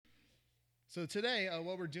So today,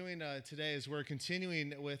 what we're doing today is we're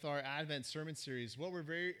continuing with our Advent sermon series. What we're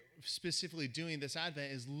very specifically doing this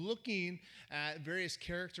Advent is looking at various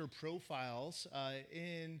character profiles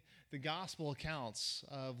in the gospel accounts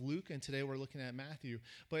of Luke, and today we're looking at Matthew.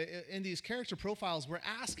 But in these character profiles, we're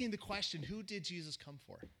asking the question, who did Jesus come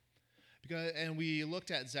for? And we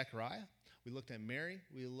looked at Zechariah. We looked at Mary,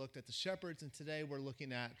 we looked at the shepherds, and today we're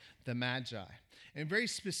looking at the Magi. And very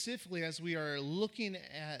specifically, as we are looking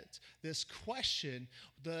at this question,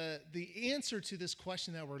 the answer to this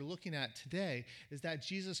question that we're looking at today is that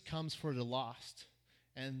Jesus comes for the lost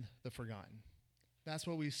and the forgotten. That's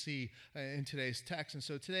what we see in today's text. And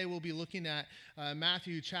so today we'll be looking at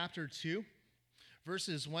Matthew chapter 2.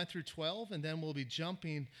 Verses 1 through 12, and then we'll be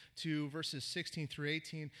jumping to verses 16 through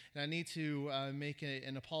 18. And I need to make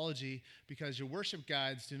an apology because your worship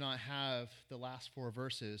guides do not have the last four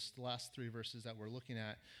verses, the last three verses that we're looking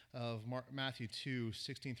at of Matthew 2,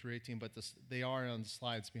 16 through 18, but they are on the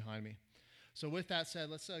slides behind me. So with that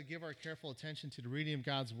said, let's give our careful attention to the reading of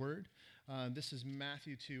God's word. This is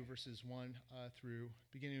Matthew 2, verses 1 through,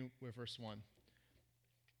 beginning with verse 1.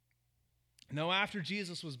 Now, after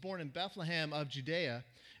Jesus was born in Bethlehem of Judea,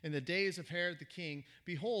 in the days of Herod the king,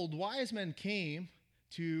 behold, wise men came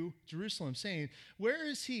to Jerusalem, saying, "Where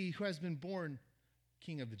is he who has been born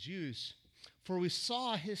King of the Jews? For we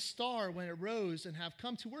saw his star when it rose and have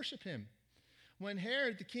come to worship him." When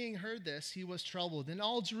Herod the king heard this, he was troubled, and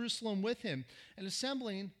all Jerusalem with him. And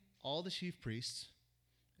assembling all the chief priests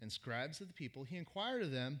and scribes of the people, he inquired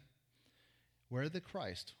of them where the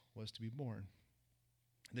Christ was to be born.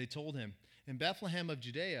 They told him, "In Bethlehem of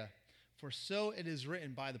Judea, for so it is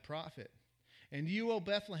written by the prophet. And you, O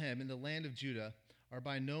Bethlehem, in the land of Judah, are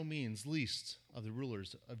by no means least of the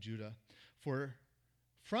rulers of Judah. For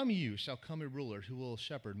from you shall come a ruler who will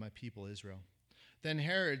shepherd my people Israel." Then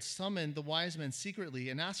Herod summoned the wise men secretly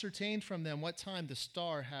and ascertained from them what time the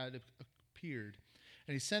star had appeared.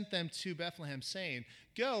 And he sent them to Bethlehem, saying,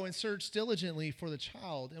 "Go and search diligently for the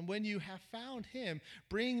child, and when you have found him,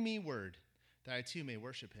 bring me word, that I too may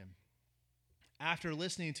worship him." After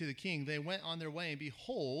listening to the king, they went on their way, and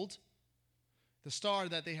behold, the star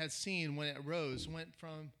that they had seen when it rose went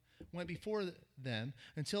before them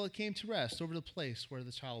until it came to rest over the place where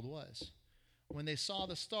the child was. When they saw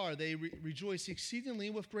the star, they rejoiced exceedingly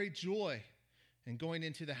with great joy. And going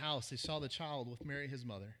into the house, they saw the child with Mary his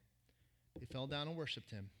mother. They fell down and worshipped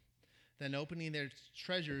him. Then opening their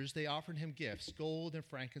treasures, they offered him gifts, gold and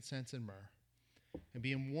frankincense and myrrh. And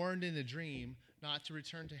being warned in the dream not to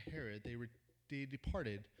return to Herod, they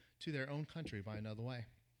departed to their own country by another way.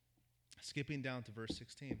 Skipping down to verse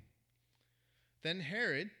 16. Then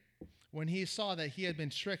Herod, when he saw that he had been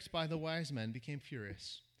tricked by the wise men, became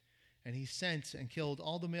furious. And he sent and killed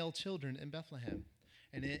all the male children in Bethlehem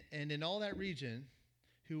and in all that region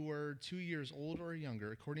who were 2 years old or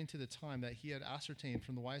younger, according to the time that he had ascertained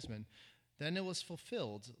from the wise men. Then it was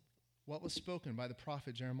fulfilled what was spoken by the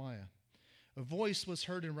prophet Jeremiah. A voice was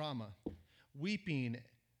heard in Ramah, weeping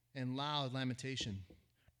and loud lamentation.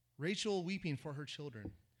 Rachel weeping for her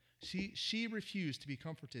children. She refused to be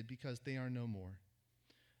comforted because they are no more.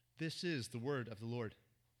 This is the word of the Lord.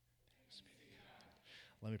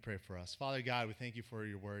 Let me pray for us. Father God, we thank you for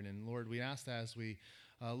your word. And Lord, we ask that as we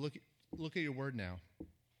look at your word now,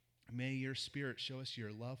 may your spirit show us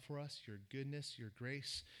your love for us, your goodness, your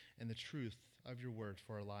grace, and the truth of your word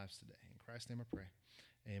for our lives today. In Christ's name I pray.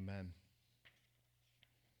 Amen.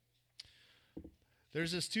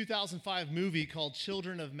 There's this 2005 movie called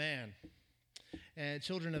Children of Men. And it's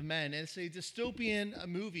a dystopian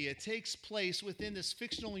movie. It takes place within this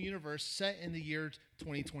fictional universe set in the year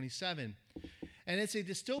 2027. And it's a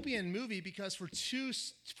dystopian movie because for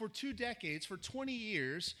two decades, for 20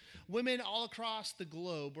 years, women all across the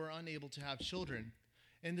globe were unable to have children.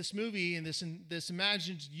 In this movie, in this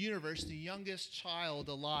imagined universe, the youngest child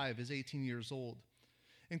alive is 18 years old.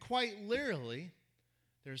 And quite literally,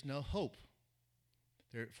 there's no hope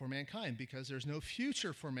for mankind because there's no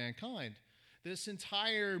future for mankind. This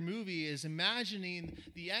entire movie is imagining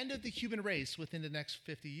the end of the human race within the next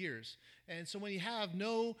 50 years. And so when you have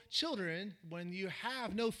no children, when you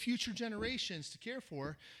have no future generations to care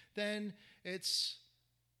for, then it's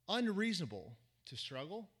unreasonable to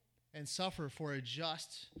struggle and suffer for a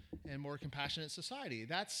just and more compassionate society.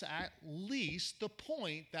 That's at least the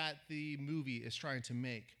point that the movie is trying to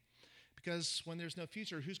make. Because when there's no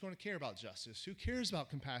future, who's going to care about justice? Who cares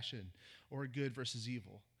about compassion or good versus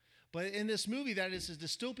evil? But in this movie that is a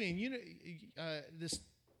dystopian, this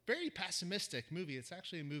very pessimistic movie, it's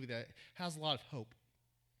actually a movie that has a lot of hope.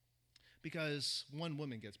 Because one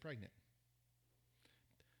woman gets pregnant.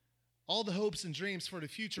 all the hopes and dreams for the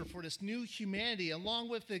future, for this new humanity, along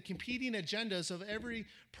with the competing agendas of every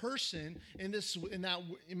person in that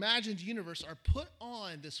imagined universe, are put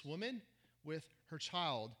on this woman with her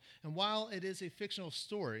child. And while it is a fictional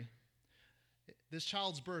story, this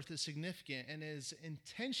child's birth is significant and is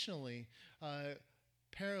intentionally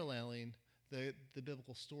paralleling the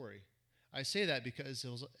biblical story. I say that because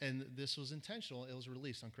this was intentional. It was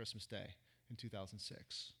released on Christmas Day in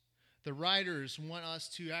 2006. The writers want us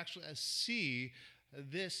to actually see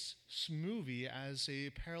this movie as a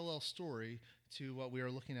parallel story to what we are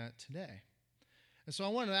looking at today. And so I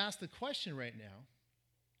want to ask the question right now.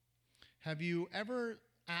 Have you ever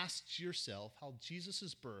asked yourself how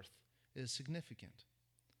Jesus' birth is significant?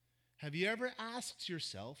 Have you ever asked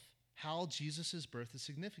yourself how Jesus' birth is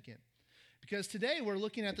significant? Because today we're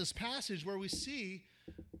looking at this passage where we see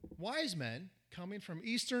wise men coming from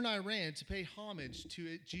eastern Iran to pay homage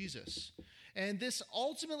to Jesus. And this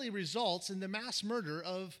ultimately results in the mass murder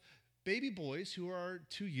of baby boys who are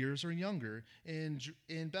 2 years or younger in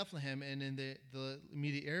Bethlehem and in the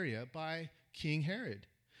immediate area by King Herod.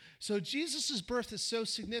 So Jesus' birth is so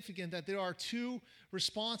significant that there are two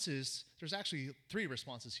responses. There's actually three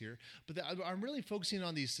responses here, but I'm really focusing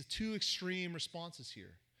on these two extreme responses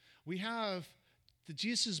here. We have that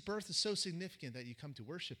Jesus' birth is so significant that you come to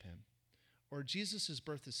worship him, or Jesus'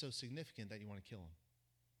 birth is so significant that you want to kill him.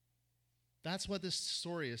 That's what this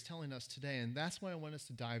story is telling us today, and that's what I want us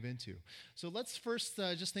to dive into. So let's first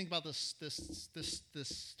just think about this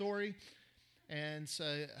story and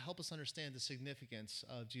help us understand the significance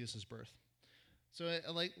of Jesus' birth. So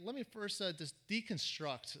let me first just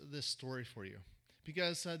deconstruct this story for you,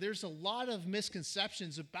 because there's a lot of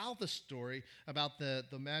misconceptions about the story about the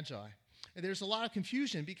Magi. And there's a lot of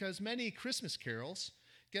confusion because many Christmas carols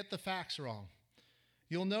get the facts wrong.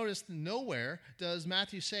 You'll notice nowhere does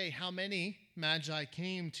Matthew say how many Magi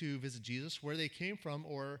came to visit Jesus, where they came from,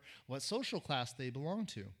 or what social class they belonged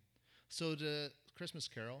to. So the Christmas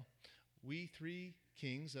carol, "We three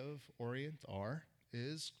kings of Orient are,"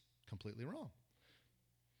 is completely wrong.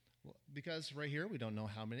 Because right here, we don't know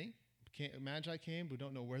how many Magi came. We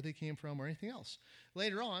don't know where they came from or anything else.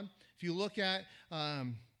 Later on, if you look at,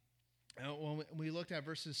 when we looked at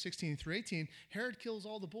verses 16 through 18, Herod kills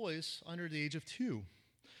all the boys under the age of 2.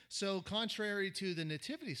 So contrary to the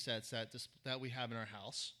nativity sets that we have in our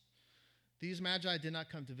house, these Magi did not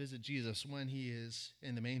come to visit Jesus when he is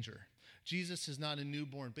in the manger. Jesus is not a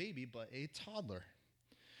newborn baby, but a toddler.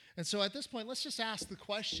 And so at this point, let's just ask the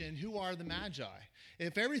question, who are the Magi?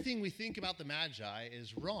 If everything we think about the Magi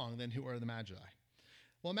is wrong, then who are the Magi?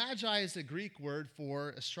 Well, Magi is the Greek word for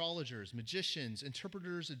astrologers, magicians,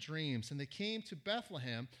 interpreters of dreams, and they came to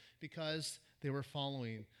Bethlehem because they were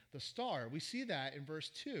following the star. We see that in verse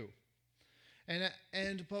 2.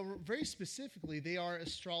 But very specifically, they are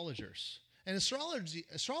astrologers. And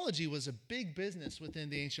astrology was a big business within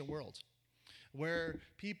the ancient world, where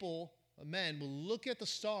men will look at the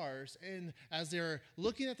stars, and as they're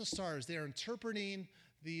looking at the stars, they're interpreting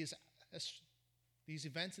these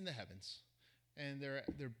events in the heavens, and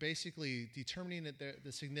they're basically determining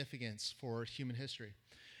the significance for human history.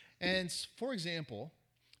 And for example,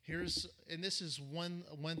 this is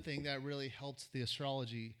one thing that really helped the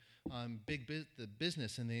astrology the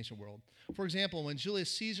business in the ancient world. For example, when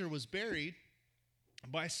Julius Caesar was buried,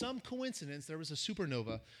 by some coincidence, there was a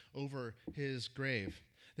supernova over his grave.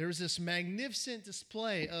 There was this magnificent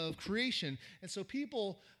display of creation, and so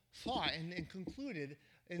people thought and concluded,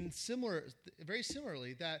 very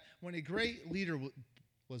similarly, that when a great leader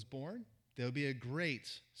was born, there would be a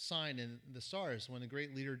great sign in the stars. When a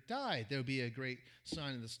great leader died, there would be a great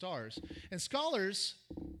sign in the stars. And scholars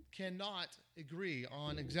cannot agree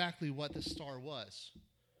on exactly what the star was.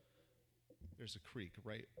 There's a creak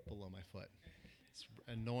right below my foot. It's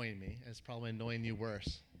annoying me. It's probably annoying you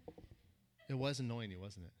worse. It was annoying you,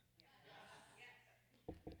 wasn't it?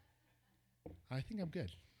 I think I'm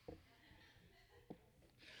good.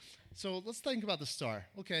 So let's think about the star.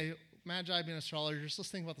 Okay, Magi being astrologers, let's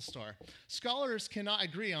think about the star. Scholars cannot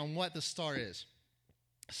agree on what the star is.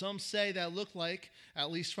 Some say that it looked like,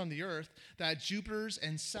 at least from the Earth, that Jupiter's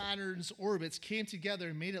and Saturn's orbits came together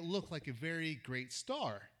and made it look like a very great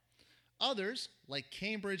star. Others, like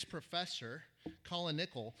Cambridge professor Colin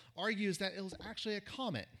Nichol, argues that it was actually a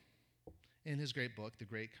comet in his great book, The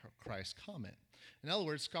Great Christ Comet. In other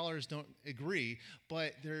words, scholars don't agree,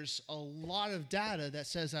 but there's a lot of data that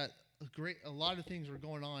says that a lot of things were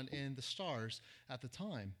going on in the stars at the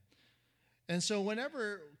time. And so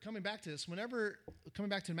coming back to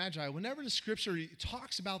the Magi, whenever the scripture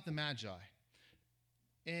talks about the Magi,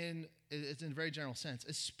 and it's in a very general sense,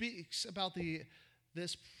 it speaks about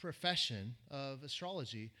this profession of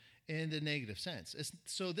astrology in the negative sense.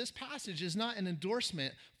 So this passage is not an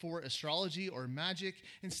endorsement for astrology or magic.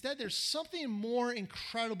 Instead, there's something more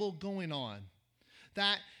incredible going on.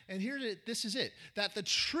 This is it, that the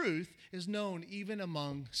truth is known even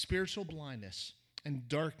among spiritual blindness and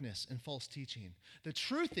darkness and false teaching. The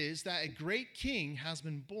truth is that a great king has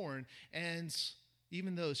been born, and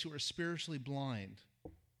even those who are spiritually blind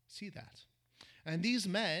see that. And these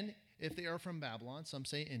men, if they are from Babylon, some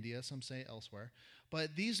say India, some say elsewhere,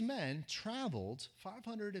 but these men traveled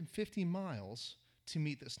 550 miles to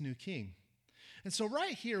meet this new king. And so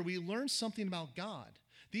right here, we learn something about God.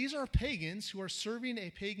 These are pagans who are serving a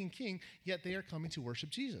pagan king, yet they are coming to worship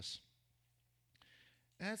Jesus.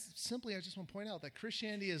 That's simply, I just want to point out that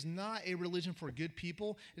Christianity is not a religion for good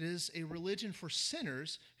people. It is a religion for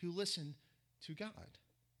sinners who listen to God.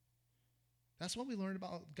 That's what we learned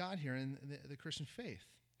about God here in the Christian faith.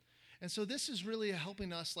 And so this is really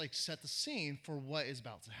helping us set the scene for what is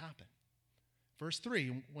about to happen. Verse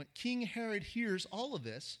 3, when King Herod hears all of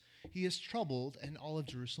this, he is troubled, and all of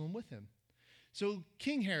Jerusalem with him. So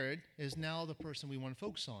King Herod is now the person we want to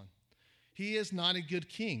focus on. He is not a good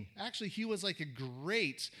king. Actually, he was a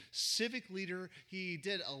great civic leader. He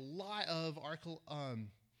did a lot of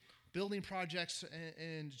building projects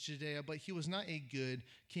in Judea, but he was not a good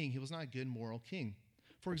king. He was not a good moral king.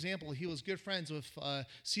 For example, he was good friends with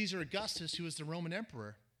Caesar Augustus, who was the Roman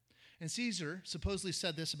emperor. And Caesar supposedly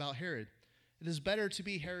said this about Herod: "It is better to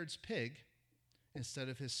be Herod's pig instead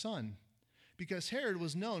of his son," because Herod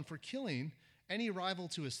was known for killing any rival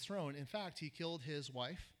to his throne. In fact, he killed his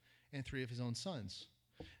wife and 3 of his own sons.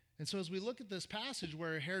 And so as we look at this passage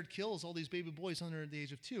where Herod kills all these baby boys under the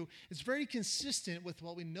age of 2, it's very consistent with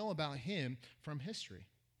what we know about him from history.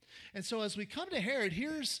 And so as we come to Herod,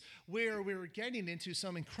 here's where we're getting into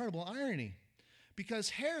some incredible irony.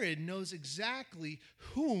 Because Herod knows exactly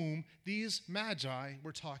whom these magi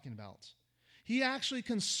were talking about. He actually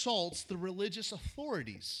consults the religious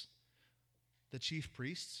authorities, the chief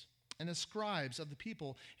priests, and the scribes of the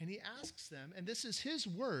people, and he asks them, and this is his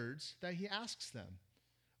words that he asks them,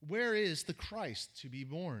 where is the Christ to be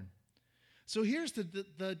born? So here's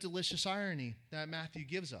the delicious irony that Matthew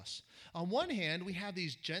gives us. On one hand, we have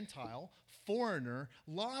these Gentile, foreigner,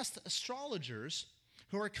 lost astrologers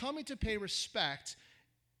who are coming to pay respect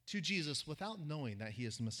to Jesus without knowing that he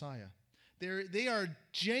is the Messiah. They are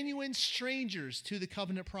genuine strangers to the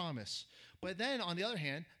covenant promise. But then, on the other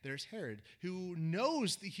hand, there's Herod, who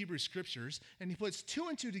knows the Hebrew Scriptures, and he puts 2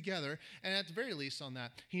 and 2 together, and at the very least on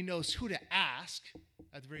that, he knows who to ask.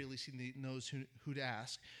 At the very least, he knows who to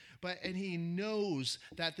ask. And he knows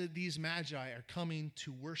that these magi are coming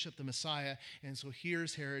to worship the Messiah, and so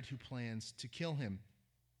here's Herod who plans to kill him.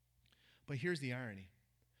 But here's the irony.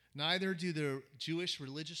 Neither do the Jewish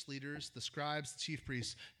religious leaders, the scribes, the chief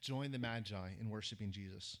priests, join the magi in worshiping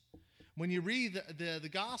Jesus. When you read the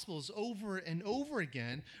Gospels over and over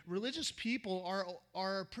again, religious people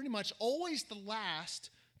are pretty much always the last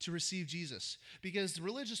to receive Jesus, because the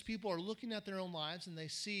religious people are looking at their own lives and they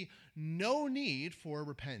see no need for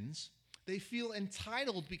repentance. They feel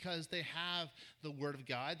entitled because they have the Word of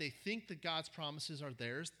God. They think that God's promises are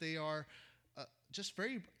theirs. They are just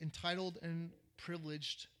very entitled and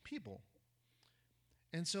privileged people.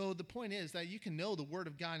 And so the point is that you can know the Word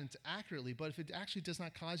of God accurately, but if it actually does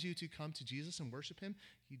not cause you to come to Jesus and worship him,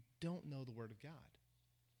 you don't know the Word of God.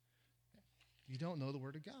 You don't know the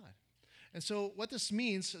Word of God. And so what this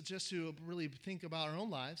means, just to really think about our own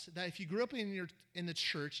lives, that if you grew up in the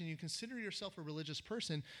church and you consider yourself a religious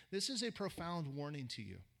person, this is a profound warning to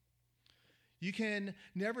you. You can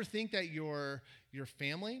never think that your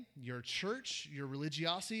family, your church, your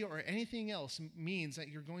religiosity, or anything else means that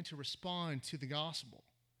you're going to respond to the gospel.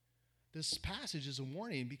 This passage is a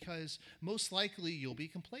warning because most likely you'll be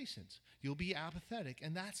complacent. You'll be apathetic,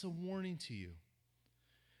 and that's a warning to you.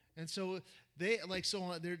 And so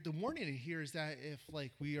the warning here is that if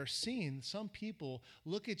we are seeing some people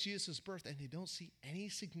look at Jesus' birth and they don't see any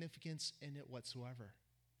significance in it whatsoever.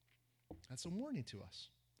 That's a warning to us.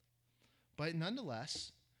 But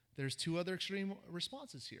nonetheless, there's 2 other extreme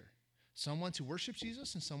responses here. Someone to worship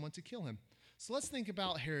Jesus and someone to kill him. So let's think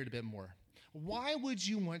about Herod a bit more. Why would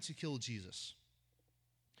you want to kill Jesus?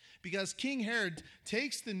 Because King Herod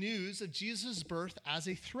takes the news of Jesus' birth as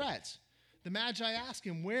a threat. The Magi ask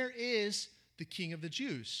him, where is the King of the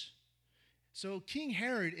Jews? So King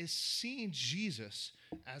Herod is seeing Jesus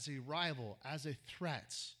as a rival, as a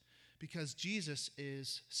threat, because Jesus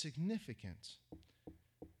is significant.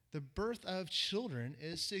 The birth of children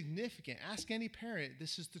is significant. Ask any parent,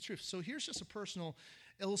 this is the truth. So here's just a personal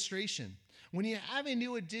illustration. When you have a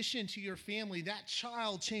new addition to your family, that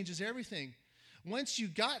child changes everything. Once you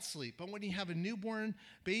got sleep, but when you have a newborn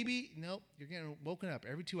baby, nope, you're getting woken up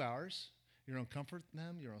every 2 hours. You're going to comfort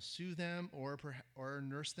them, you're going to soothe them, or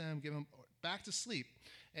nurse them, give them back to sleep,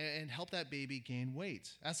 and help that baby gain weight.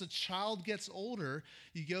 As a child gets older,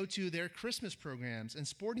 you go to their Christmas programs and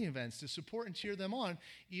sporting events to support and cheer them on,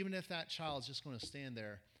 even if that child's just going to stand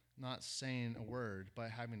there not saying a word, but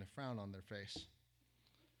having a frown on their face.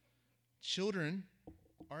 Children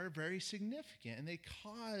are very significant, and they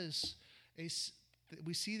cause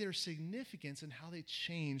we see their significance in how they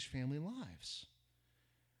change family lives.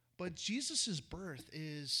 But Jesus' birth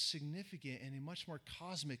is significant in a much more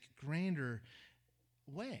cosmic, grander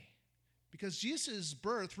way. Because Jesus'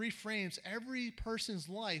 birth reframes every person's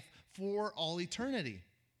life for all eternity.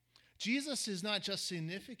 Jesus is not just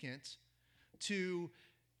significant to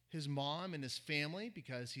his mom and his family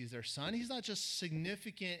because he's their son. He's not just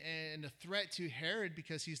significant and a threat to Herod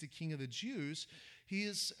because he's the king of the Jews. He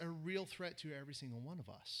is a real threat to every single one of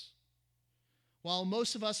us. While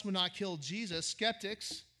most of us would not kill Jesus,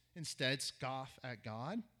 skeptics instead scoff at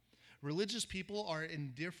God. Religious people are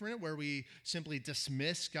indifferent, where we simply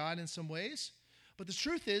dismiss God in some ways. But the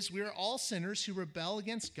truth is, we are all sinners who rebel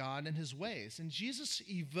against God and his ways. And Jesus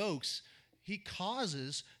he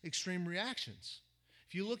causes extreme reactions.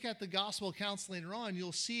 If you look at the gospel accounts later on,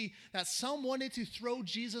 you'll see that some wanted to throw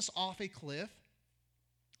Jesus off a cliff.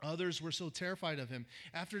 Others were so terrified of him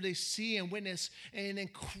after they see and witness an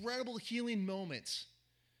incredible healing moment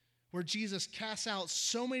where Jesus casts out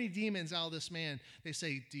so many demons out of this man, they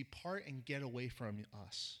say, "Depart and get away from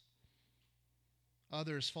us."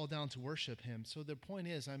 Others fall down to worship him. So the point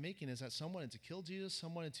I'm making is that some wanted to kill Jesus,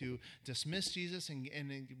 some wanted to dismiss Jesus and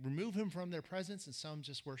remove him from their presence, and some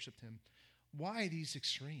just worshiped him. Why these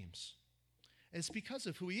extremes? It's because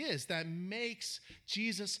of who he is that makes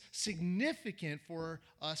Jesus significant for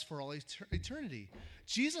us for all eternity.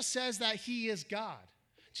 Jesus says that he is God.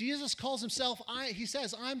 Jesus calls himself, he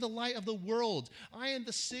says, "I'm the light of the world. I am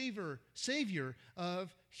the savior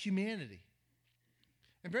of humanity."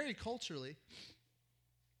 And very culturally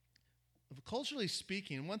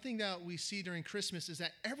speaking, one thing that we see during Christmas is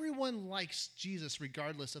that everyone likes Jesus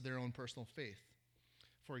regardless of their own personal faith.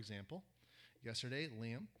 For example, yesterday,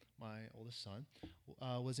 Liam, my oldest son,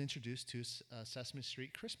 was introduced to Sesame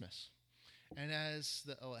Street Christmas. And as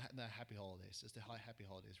the Happy Holidays, is the Happy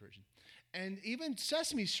Holidays version. And even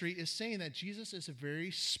Sesame Street is saying that Jesus is a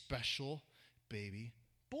very special baby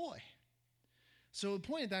boy. So the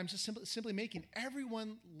point that I'm just simply making,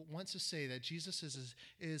 everyone wants to say that Jesus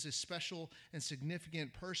is a special and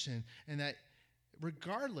significant person, and that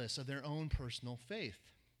regardless of their own personal faith.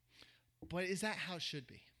 But is that how it should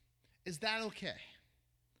be? Is that okay?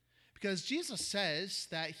 Because Jesus says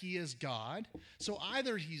that he is God, so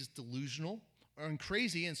either he's delusional or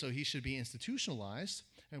crazy, and so he should be institutionalized,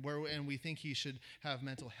 and we think he should have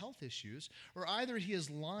mental health issues, or either he is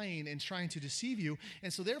lying and trying to deceive you,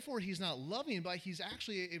 and so therefore he's not loving, but he's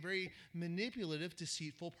actually a very manipulative,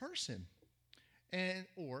 deceitful person.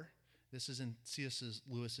 Or, this is in C.S.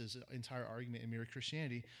 Lewis's entire argument in Mere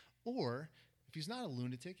Christianity, or if he's not a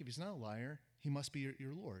lunatic, if he's not a liar, he must be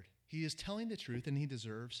your Lord. He is telling the truth, and he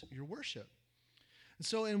deserves your worship. And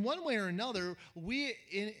so in one way or another, we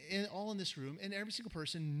all in this room, and every single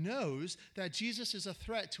person knows that Jesus is a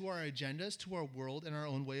threat to our agendas, to our world, and our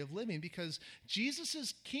own way of living, because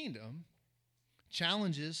Jesus' kingdom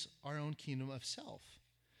challenges our own kingdom of self.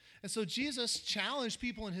 And so Jesus challenged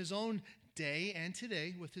people in his own day and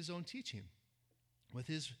today with his own teaching, with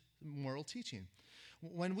his moral teaching.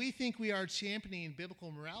 When we think we are championing biblical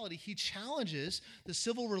morality, he challenges the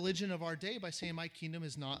civil religion of our day by saying, "My kingdom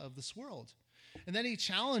is not of this world." And then he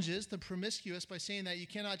challenges the promiscuous by saying that you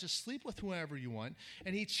cannot just sleep with whoever you want.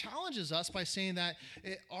 And he challenges us by saying that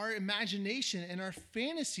our imagination and our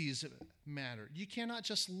fantasies matter. You cannot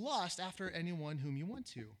just lust after anyone whom you want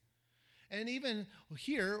to. And even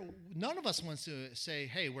here, none of us wants to say,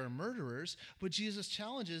 "Hey, we're murderers," but Jesus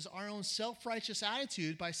challenges our own self-righteous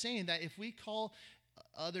attitude by saying that if we call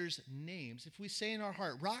others names, if we say in our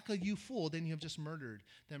heart, "Raka, you fool," then you have just murdered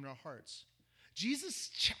them in our hearts. Jesus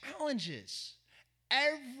challenges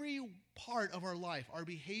every part of our life, our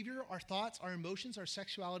behavior, our thoughts, our emotions, our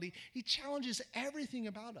sexuality. He challenges everything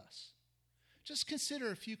about us. Just consider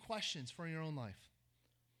a few questions for your own life.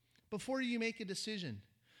 Before you make a decision,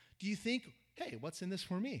 do you think, "Hey, what's in this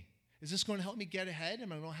for me? Is this going to help me get ahead?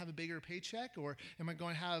 Am I going to have a bigger paycheck? Or am I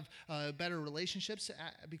going to have better relationships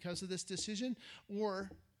because of this decision?" Or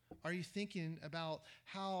are you thinking about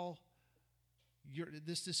how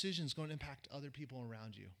this decision is going to impact other people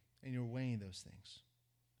around you, and you're weighing those things?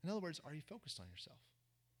 In other words, are you focused on yourself?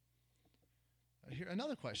 Here,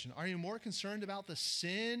 another question. Are you more concerned about the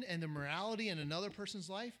sin and the morality in another person's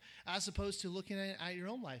life as opposed to looking at your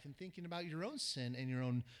own life and thinking about your own sin and your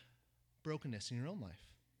own brokenness in your own life?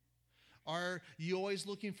 Are you always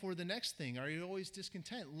looking for the next thing? Are you always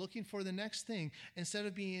discontent, looking for the next thing instead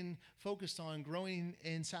of being focused on growing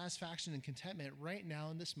in satisfaction and contentment right now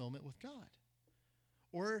in this moment with God?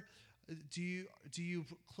 Or do you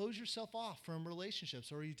close yourself off from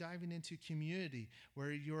relationships, or are you diving into community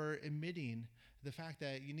where you're admitting the fact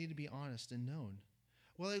that you need to be honest and known?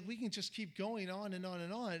 Well, we can just keep going on and on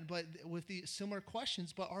and on, but with the similar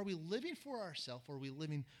questions. But are we living for ourselves, or are we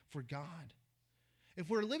living for God? If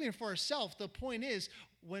we're living for ourselves, the point is,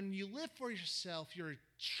 when you live for yourself, you're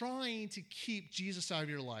trying to keep Jesus out of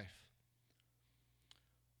your life.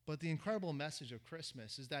 But the incredible message of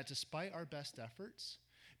Christmas is that despite our best efforts,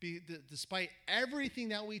 despite everything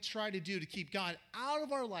that we try to do to keep God out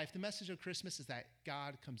of our life, the message of Christmas is that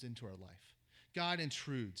God comes into our life. God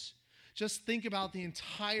intrudes. Just think about the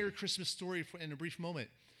entire Christmas story in a brief moment,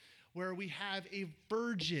 where we have a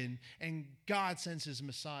virgin and God sends his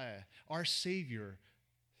Messiah, our Savior,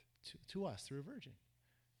 to us through a virgin.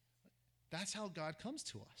 That's how God comes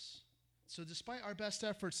to us. So despite our best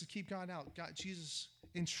efforts to keep God out, Jesus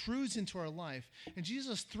intrudes into our life, and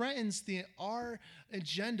Jesus threatens our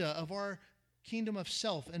agenda of our kingdom of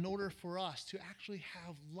self in order for us to actually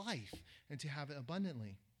have life and to have it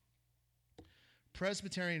abundantly.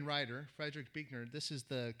 Presbyterian writer Frederick Buechner, this is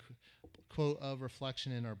the quote of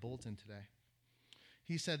reflection in our bulletin today.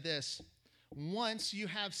 He said this: "Once you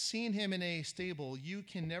have seen him in a stable, you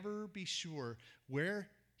can never be sure where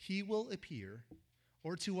he will appear,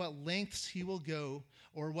 or to what lengths he will go,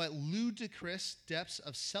 or what ludicrous depths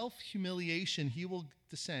of self-humiliation he will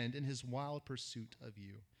descend in his wild pursuit of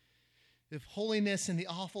you. If holiness and the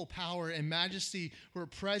awful power and majesty were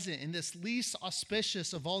present in this least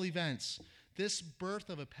auspicious of all events, this birth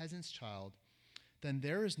of a peasant's child, then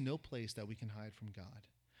there is no place that we can hide from God.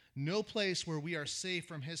 No place where we are safe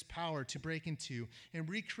from his power to break into and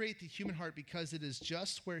recreate the human heart, because it is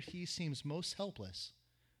just where he seems most helpless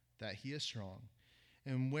that he is strong,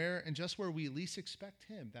 and just where we least expect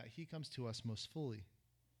him that he comes to us most fully."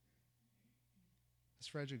 That's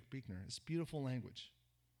Frederick Buechner. It's beautiful language.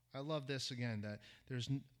 I love this again, that there's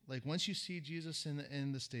once you see Jesus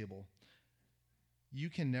in the stable, you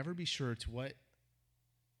can never be sure to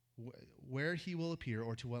where he will appear,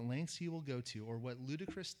 or to what lengths he will go to, or what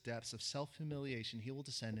ludicrous depths of self-humiliation he will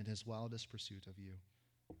descend in his wildest pursuit of you.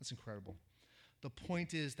 That's incredible. The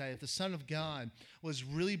point is that if the Son of God was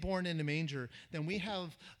really born in a manger, then we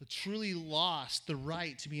have truly lost the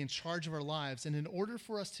right to be in charge of our lives. And in order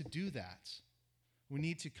for us to do that, we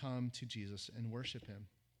need to come to Jesus and worship him.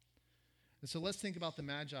 And so let's think about the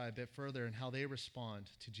Magi a bit further and how they respond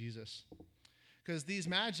to Jesus. Because these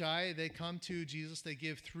Magi, they come to Jesus, they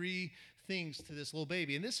give 3 things to this little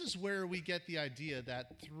baby. And this is where we get the idea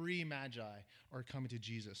that 3 Magi are coming to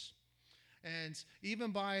Jesus. And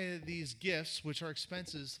even by these gifts, which are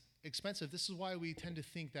expensive, this is why we tend to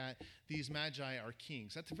think that these Magi are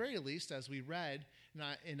kings. At the very least, as we read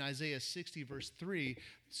in Isaiah 60, verse 3,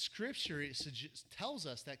 Scripture tells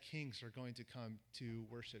us that kings are going to come to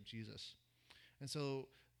worship Jesus. And so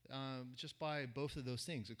just by both of those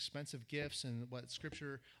things, expensive gifts and what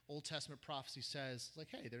Scripture, Old Testament prophecy says, it's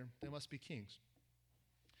hey, they must be kings.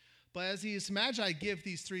 But as these Magi give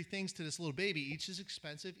these 3 things to this little baby, each is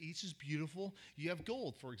expensive, each is beautiful. You have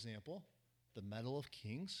gold, for example, the metal of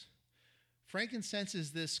kings. Frankincense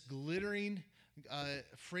is this glittering,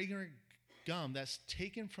 fragrant gum that's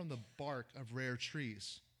taken from the bark of rare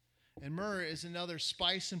trees. And myrrh is another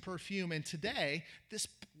spice and perfume. And today, this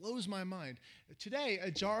blows my mind. Today, a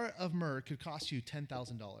jar of myrrh could cost you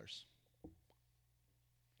 $10,000.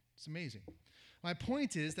 It's amazing. My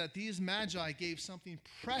point is that these Magi gave something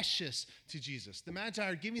precious to Jesus. The Magi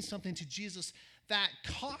are giving something to Jesus that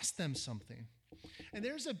cost them something. And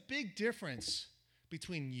there's a big difference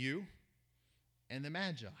between you and the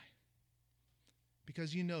Magi,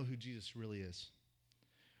 because you know who Jesus really is.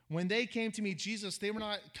 When they came to meet Jesus, they were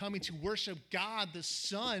not coming to worship God the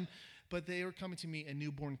Son, but they were coming to meet a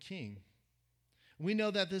newborn king. We know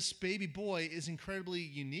that this baby boy is incredibly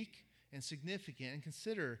unique and significant, and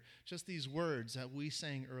consider just these words that we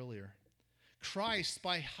sang earlier. Christ,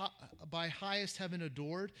 by highest heaven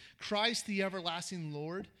adored, Christ the everlasting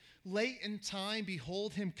Lord, late in time,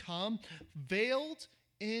 behold him come, veiled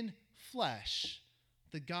in flesh,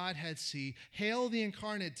 the Godhead see. Hail the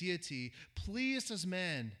incarnate deity, pleased as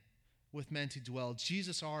man with men to dwell,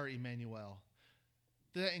 Jesus our Emmanuel.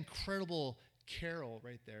 The incredible carol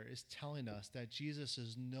right there is telling us that Jesus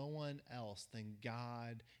is no one else than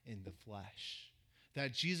God in the flesh.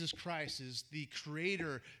 that Jesus Christ is the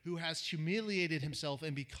creator who has humiliated himself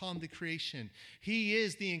and become the creation. He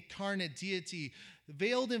is the incarnate deity,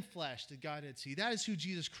 veiled in flesh that God had seen. That is who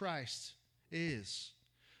Jesus Christ is.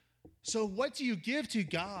 So what do you give to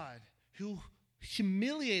God who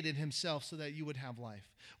humiliated himself so that you would have life?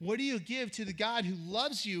 What do you give to the God who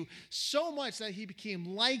loves you so much that he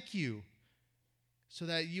became like you so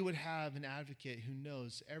that you would have an advocate who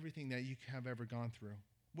knows everything that you have ever gone through?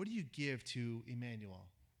 What do you give to Emmanuel,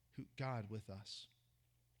 God with us?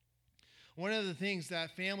 One of the things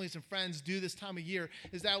that families and friends do this time of year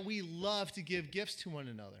is that we love to give gifts to one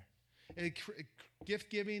another. Gift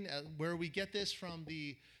giving, where we get this from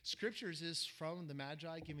the scriptures, is from the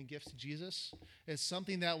Magi giving gifts to Jesus. It's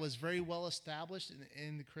something that was very well established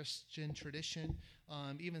in the Christian tradition.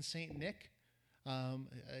 Even St. Nick,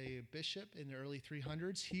 a bishop in the early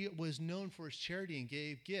 300s, he was known for his charity and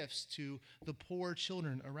gave gifts to the poor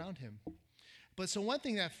children around him. But so one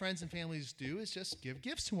thing that friends and families do is just give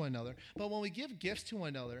gifts to one another. But when we give gifts to one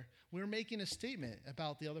another, we're making a statement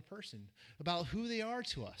about the other person, about who they are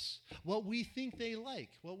to us, what we think they like,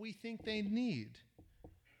 what we think they need.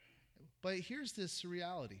 But here's this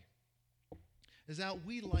reality, is that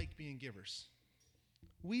we like being givers.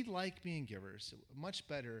 We like being givers much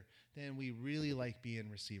better than we really like being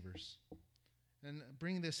receivers. And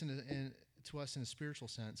bringing this to us in a spiritual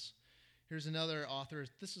sense, here's another author.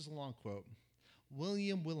 This is a long quote.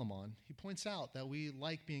 William Willimon, he points out that we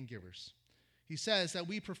like being givers. He says that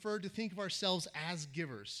we prefer to think of ourselves as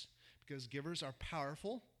givers because givers are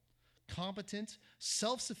powerful, competent,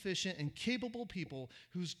 self-sufficient, and capable people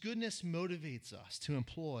whose goodness motivates us to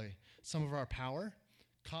employ some of our power,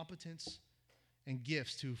 competence, and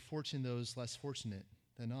gifts to fortune those less fortunate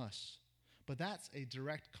than us. But that's a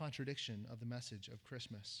direct contradiction of the message of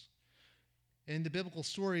Christmas. In the biblical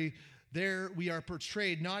story, there we are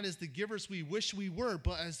portrayed not as the givers we wish we were,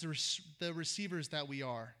 but as the receivers that we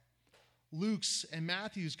are. Luke's and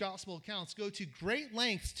Matthew's gospel accounts go to great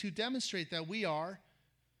lengths to demonstrate that we are,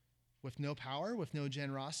 with no power, with no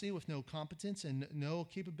generosity, with no competence, and no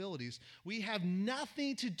capabilities. We have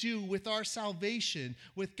nothing to do with our salvation,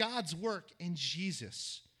 with God's work in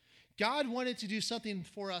Jesus. God wanted to do something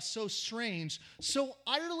for us so strange, so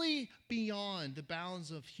utterly beyond the bounds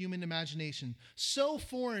of human imagination, so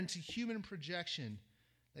foreign to human projection,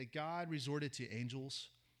 that God resorted to angels,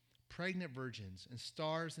 pregnant virgins, and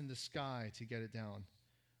stars in the sky to get it down.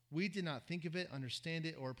 We did not think of it, understand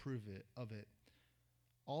it, or approve of it.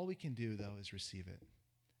 All we can do, though, is receive it.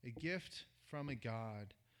 A gift from a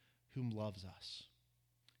God whom loves us.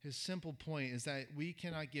 His simple point is that we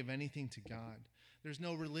cannot give anything to God. There's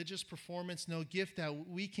no religious performance, no gift that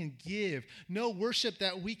we can give, no worship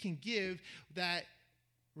that we can give that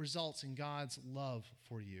results in God's love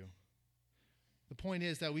for you. The point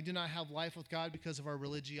is that we do not have life with God because of our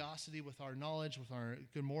religiosity, with our knowledge, with our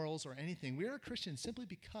good morals, or anything. We are Christians simply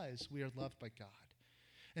because we are loved by God.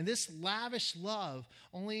 And this lavish love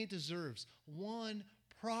only deserves one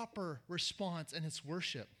proper response, and it's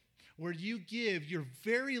worship, where you give your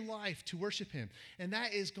very life to worship him. And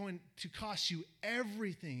that is going to cost you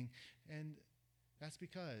everything. And that's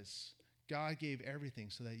because God gave everything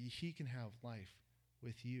so that he can have life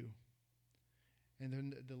with you. And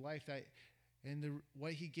then the life that,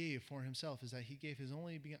 what he gave for himself is that he gave his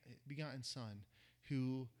only begotten son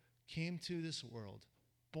who came to this world,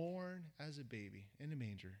 born as a baby in a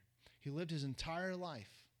manger. He lived his entire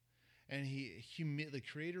life, and the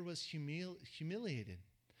Creator was humiliated.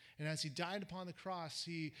 And as he died upon the cross,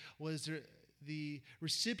 he was the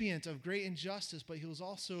recipient of great injustice, but he was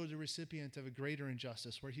also the recipient of a greater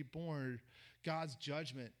injustice, where he bore God's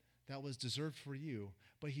judgment that was deserved for you.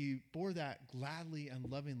 But he bore that gladly and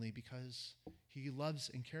lovingly because he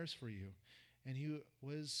loves and cares for you. And he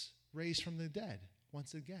was raised from the dead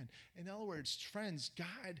once again. In other words, friends,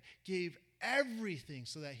 God gave everything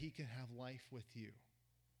so that he can have life with you.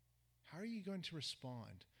 How are you going to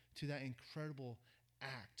respond to that incredible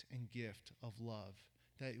act and gift of love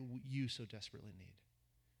that you so desperately need?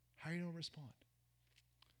 How are you going to respond?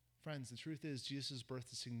 Friends, the truth is Jesus' birth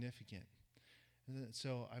is significant. And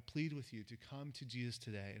so I plead with you to come to Jesus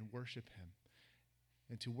today and worship him,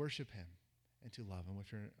 and to worship him and to love him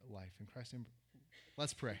with your life. In Christ's name,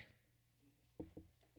 let's pray.